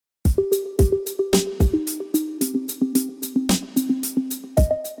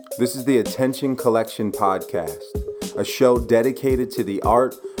This is the Attention Collection Podcast, a show dedicated to the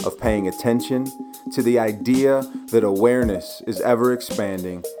art of paying attention, to the idea that awareness is ever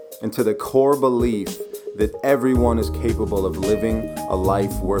expanding, and to the core belief that everyone is capable of living a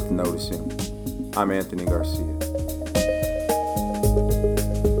life worth noticing. I'm Anthony Garcia.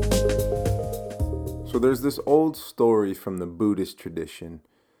 So there's this old story from the Buddhist tradition,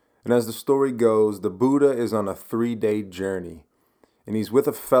 and as the story goes, the Buddha is on a 3-day journey. And he's with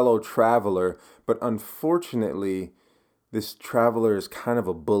a fellow traveler, but unfortunately, this traveler is kind of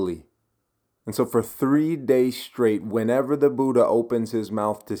a bully. And so for 3 days straight, whenever the Buddha opens his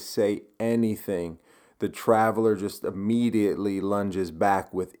mouth to say anything, the traveler just immediately lunges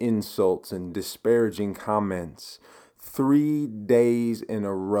back with insults and disparaging comments. 3 days in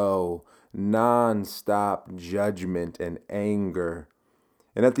a row, non-stop judgment and anger.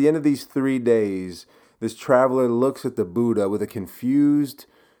 And at the end of these 3 days, this traveler looks at the Buddha with a confused,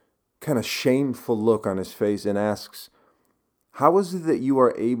 kind of shameful look on his face and asks, "How is it that you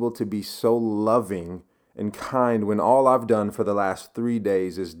are able to be so loving and kind when all I've done for the last 3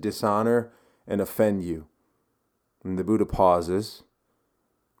 days is dishonor and offend you?" And the Buddha pauses,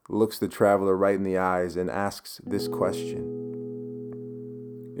 looks the traveler right in the eyes and asks this question.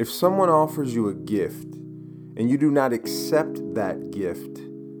 If someone offers you a gift and you do not accept that gift,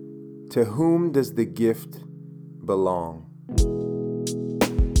 to whom does the gift belong?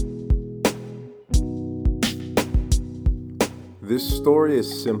 This story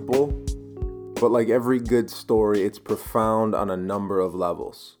is simple, but like every good story, it's profound on a number of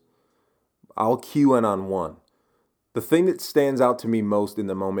levels. I'll cue in on one. The thing that stands out to me most in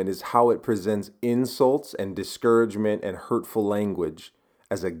the moment is how it presents insults and discouragement and hurtful language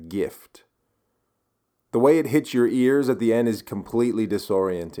as a gift. The way it hits your ears at the end is completely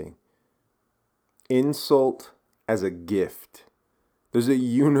disorienting. Insult as a gift. There's a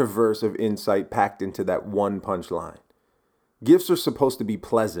universe of insight packed into that one punchline. Gifts are supposed to be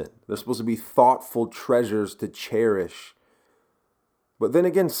pleasant. They're supposed to be thoughtful treasures to cherish. But then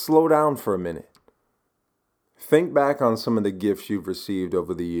again, slow down for a minute. Think back on some of the gifts you've received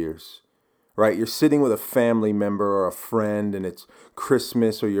over the years, right? You're sitting with a family member or a friend and it's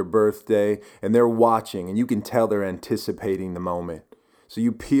Christmas or your birthday and they're watching and you can tell they're anticipating the moment. So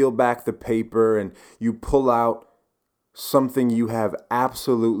you peel back the paper and you pull out something you have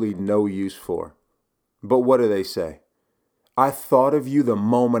absolutely no use for. But what do they say? "I thought of you the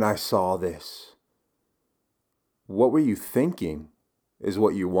moment I saw this." What were you thinking is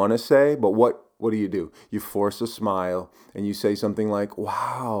what you want to say, but what do? You force a smile and you say something like,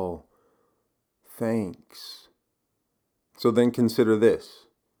 "Wow, thanks." So then consider this.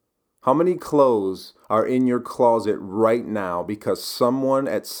 How many clothes are in your closet right now because someone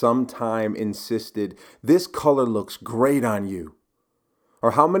at some time insisted, "This color looks great on you"?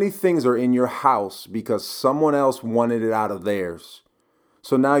 Or how many things are in your house because someone else wanted it out of theirs?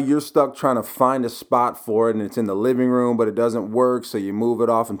 So now you're stuck trying to find a spot for it and it's in the living room, but it doesn't work. So you move it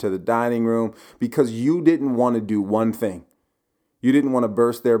off into the dining room because you didn't want to do one thing. You didn't want to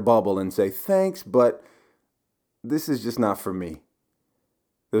burst their bubble and say, "Thanks, but this is just not for me.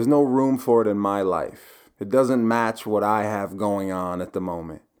 There's no room for it in my life. It doesn't match what I have going on at the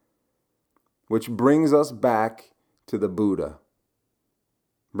moment." Which brings us back to the Buddha.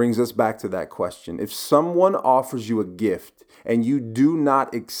 Brings us back to that question. If someone offers you a gift and you do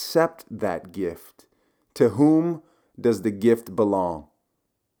not accept that gift, to whom does the gift belong?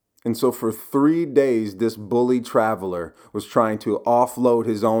 And so for 3 days, this bully traveler was trying to offload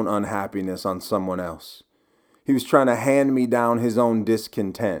his own unhappiness on someone else. He was trying to hand me down his own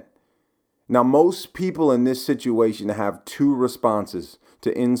discontent. Now, most people in this situation have 2 responses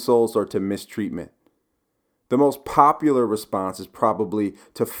to insults or to mistreatment. The most popular response is probably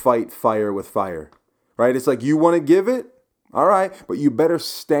to fight fire with fire, right? It's like, you want to give it? All right, but you better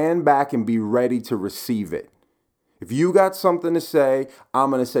stand back and be ready to receive it. If you got something to say,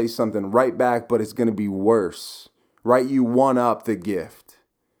 I'm going to say something right back, but it's going to be worse, right? You one up the gift.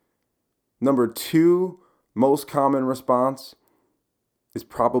 Number 2, most common response is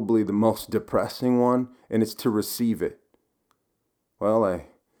probably the most depressing one, and it's to receive it. Well, I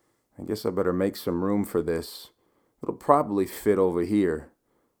guess I better make some room for this. It'll probably fit over here.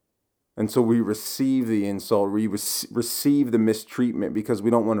 And so we receive the insult, we receive the mistreatment because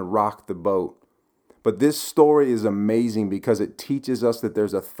we don't want to rock the boat. But this story is amazing because it teaches us that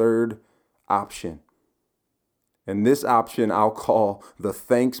there's a third option. And this option I'll call the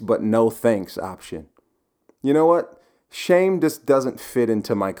thanks but no thanks option. You know what? Shame just doesn't fit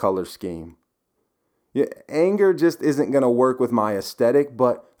into my color scheme. Yeah, anger just isn't going to work with my aesthetic,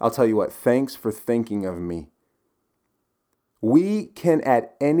 but I'll tell you what, thanks for thinking of me. We can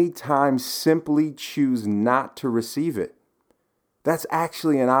at any time simply choose not to receive it. That's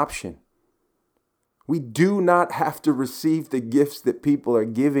actually an option. We do not have to receive the gifts that people are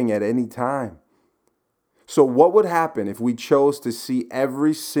giving at any time. So what would happen if we chose to see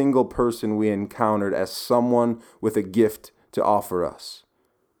every single person we encountered as someone with a gift to offer us?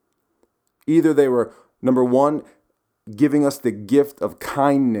 Either they were, number one, giving us the gift of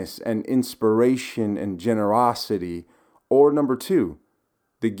kindness and inspiration and generosity, or number two,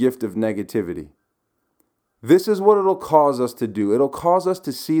 the gift of negativity. This is what it'll cause us to do. It'll cause us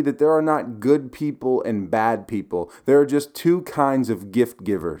to see that there are not good people and bad people. There are just two kinds of gift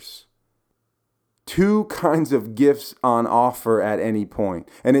givers. Two kinds of gifts on offer at any point.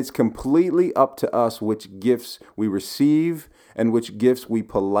 And it's completely up to us which gifts we receive and which gifts we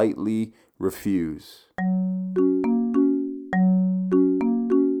politely refuse.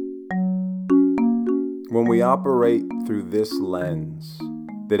 When we operate through this lens,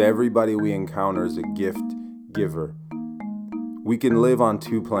 that everybody we encounter is a gift giver, we can live on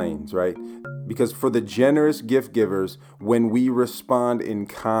two planes, right? Because for the generous gift givers, when we respond in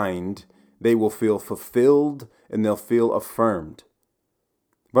kind, they will feel fulfilled and they'll feel affirmed.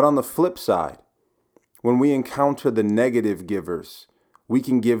 But on the flip side, when we encounter the negative givers, we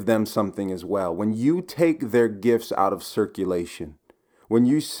can give them something as well. When you take their gifts out of circulation, when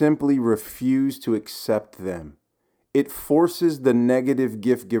you simply refuse to accept them, it forces the negative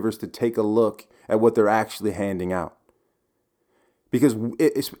gift givers to take a look at what they're actually handing out. Because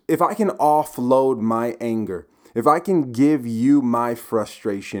if I can offload my anger, if I can give you my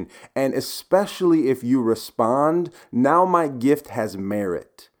frustration, and especially if you respond, now my gift has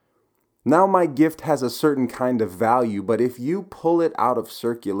merit. Now my gift has a certain kind of value, but if you pull it out of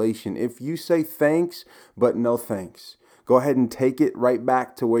circulation, if you say thanks, but no thanks, go ahead and take it right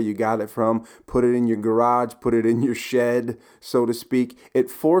back to where you got it from, put it in your garage, put it in your shed, so to speak. It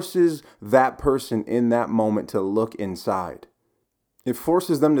forces that person in that moment to look inside. It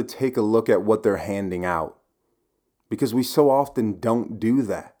forces them to take a look at what they're handing out, because we so often don't do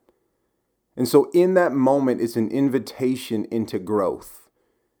that. And so in that moment, it's an invitation into growth.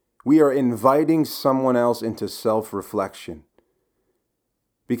 We are inviting someone else into self-reflection.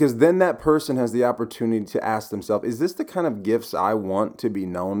 Because then that person has the opportunity to ask themselves, is this the kind of gifts I want to be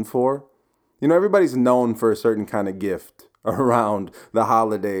known for? You know, everybody's known for a certain kind of gift around the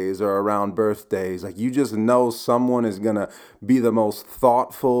holidays or around birthdays. Like, you just know someone is going to be the most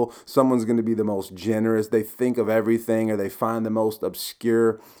thoughtful. Someone's going to be the most generous. They think of everything, or they find the most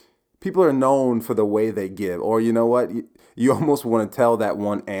obscure. People are known for the way they give. Or you know what? You almost want to tell that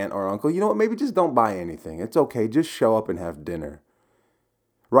one aunt or uncle, you know what? Maybe just don't buy anything. It's okay. Just show up and have dinner.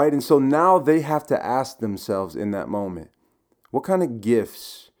 Right? And so now they have to ask themselves in that moment, what kind of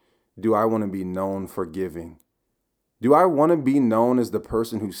gifts do I want to be known for giving? Do I want to be known as the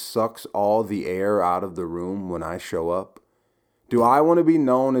person who sucks all the air out of the room when I show up? Do I want to be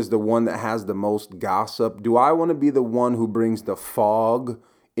known as the one that has the most gossip? Do I want to be the one who brings the fog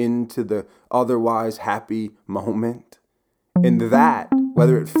into the otherwise happy moment? And that,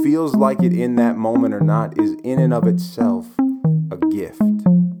 whether it feels like it in that moment or not, is in and of itself a gift.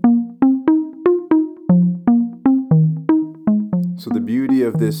 So the beauty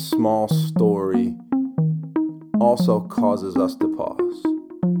of this small story also causes us to pause.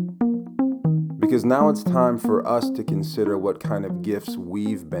 Because now it's time for us to consider what kind of gifts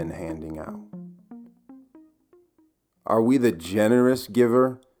we've been handing out. Are we the generous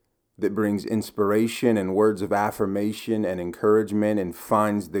giver that brings inspiration and words of affirmation and encouragement and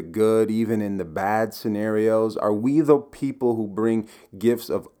finds the good even in the bad scenarios? Are we the people who bring gifts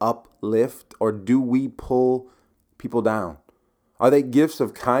of uplift, or do we pull people down? Are they gifts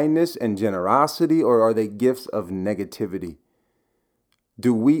of kindness and generosity, or are they gifts of negativity?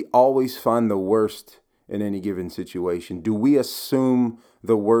 Do we always find the worst in any given situation? Do we assume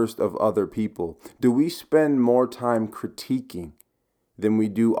the worst of other people? Do we spend more time critiquing than we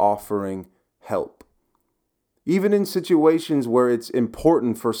do offering help? Even in situations where it's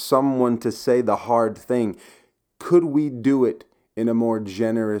important for someone to say the hard thing, could we do it in a more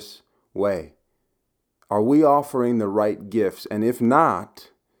generous way? Are we offering the right gifts? And if not,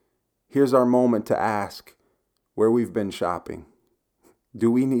 here's our moment to ask where we've been shopping. Do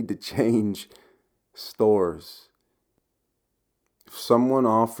we need to change stores? If someone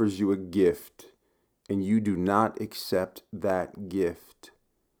offers you a gift and you do not accept that gift,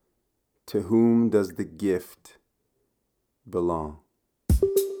 to whom does the gift belong?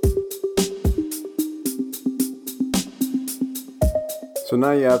 So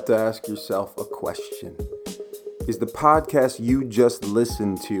now you have to ask yourself a question. Is the podcast you just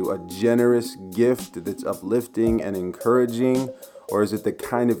listened to a generous gift that's uplifting and encouraging, or is it the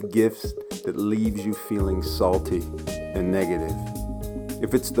kind of gift that leaves you feeling salty and negative?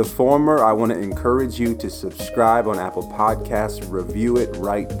 If it's the former, I want to encourage you to subscribe on Apple Podcasts, review it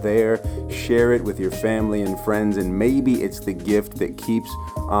right there, share it with your family and friends, and maybe it's the gift that keeps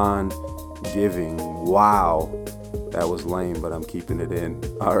on giving. Wow, that was lame, but I'm keeping it in.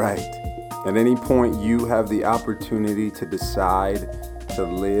 All right. At any point, you have the opportunity to decide to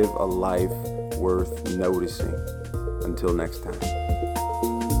live a life worth noticing. Until next time.